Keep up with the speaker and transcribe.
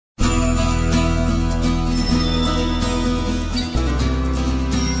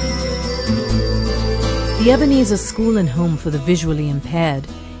The Ebenezer School and Home for the Visually Impaired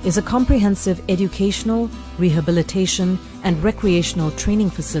is a comprehensive educational, rehabilitation, and recreational training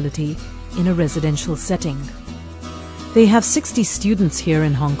facility in a residential setting. They have 60 students here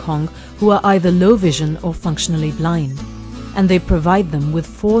in Hong Kong who are either low vision or functionally blind, and they provide them with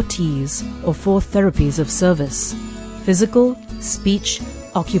 4 Ts or 4 therapies of service: physical, speech,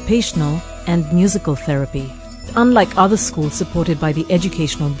 occupational, and musical therapy. Unlike other schools supported by the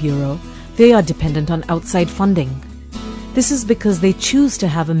Educational Bureau, they are dependent on outside funding. This is because they choose to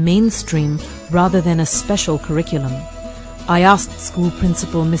have a mainstream rather than a special curriculum. I asked school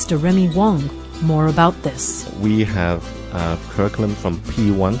principal Mr. Remy Wong more about this. We have a curriculum from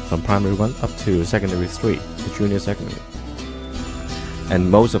P1, from primary 1 up to secondary 3, to junior secondary. And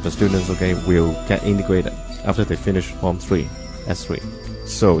most of the students, will get integrated after they finish Form 3, S3.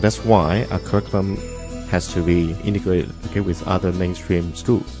 So that's why our curriculum has to be integrated with other mainstream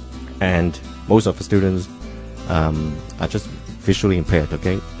schools. And most of the students are just visually impaired,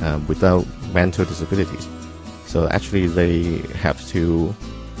 without mental disabilities. So actually they have to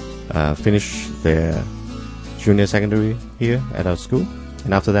finish their junior secondary here at our school,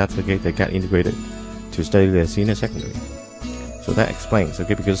 and after that they get integrated to study their senior secondary. So that explains,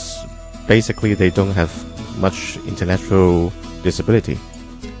 because basically they don't have much intellectual disability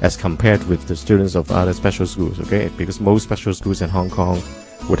as compared with the students of other special schools, because most special schools in Hong Kong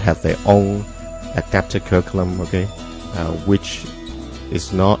would have their own adapted curriculum, which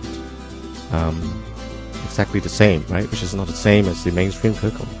is not exactly the same, right? Which is not the same as the mainstream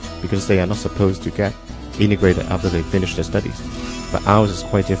curriculum, because they are not supposed to get integrated after they finish their studies. But ours is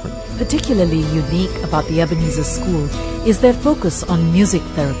quite different. Particularly unique about the Ebenezer School is their focus on music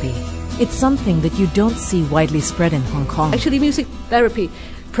therapy. It's something that you don't see widely spread in Hong Kong. Actually, music therapy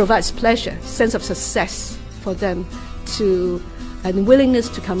provides pleasure, sense of success for them and willingness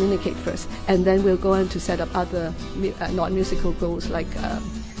to communicate first, and then we'll go on to set up other non-musical goals like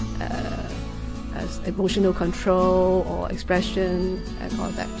emotional control or expression and all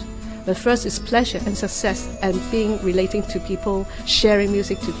that. But first is pleasure and success and relating to people, sharing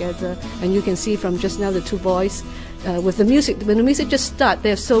music together. And you can see from just now the 2 boys with the music. When the music just starts,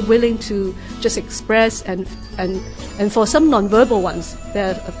 they're so willing to just express, and for some non-verbal ones,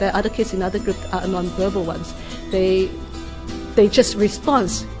 there are other kids in other groups are non-verbal ones. They just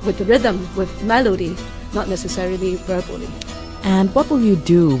respond with the rhythm, with melody, not necessarily verbally. And what will you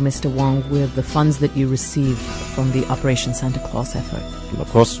do, Mr. Wong, with the funds that you receive from the Operation Santa Claus effort? Of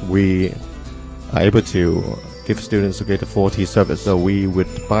course, we are able to give students the 4T service. So we would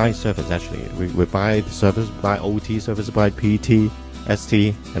buy service, actually. We would buy the service, buy OT service, buy PT,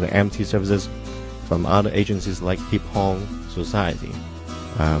 ST, and the MT services from other agencies like Hip Hong Society.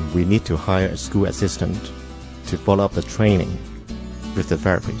 We need to hire a school assistant to follow up the training with the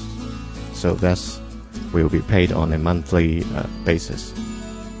therapists. So we will be paid on a monthly basis.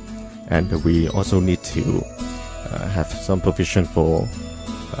 And we also need to have some provision for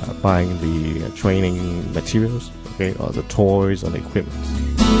buying the training materials, or the toys or the equipment.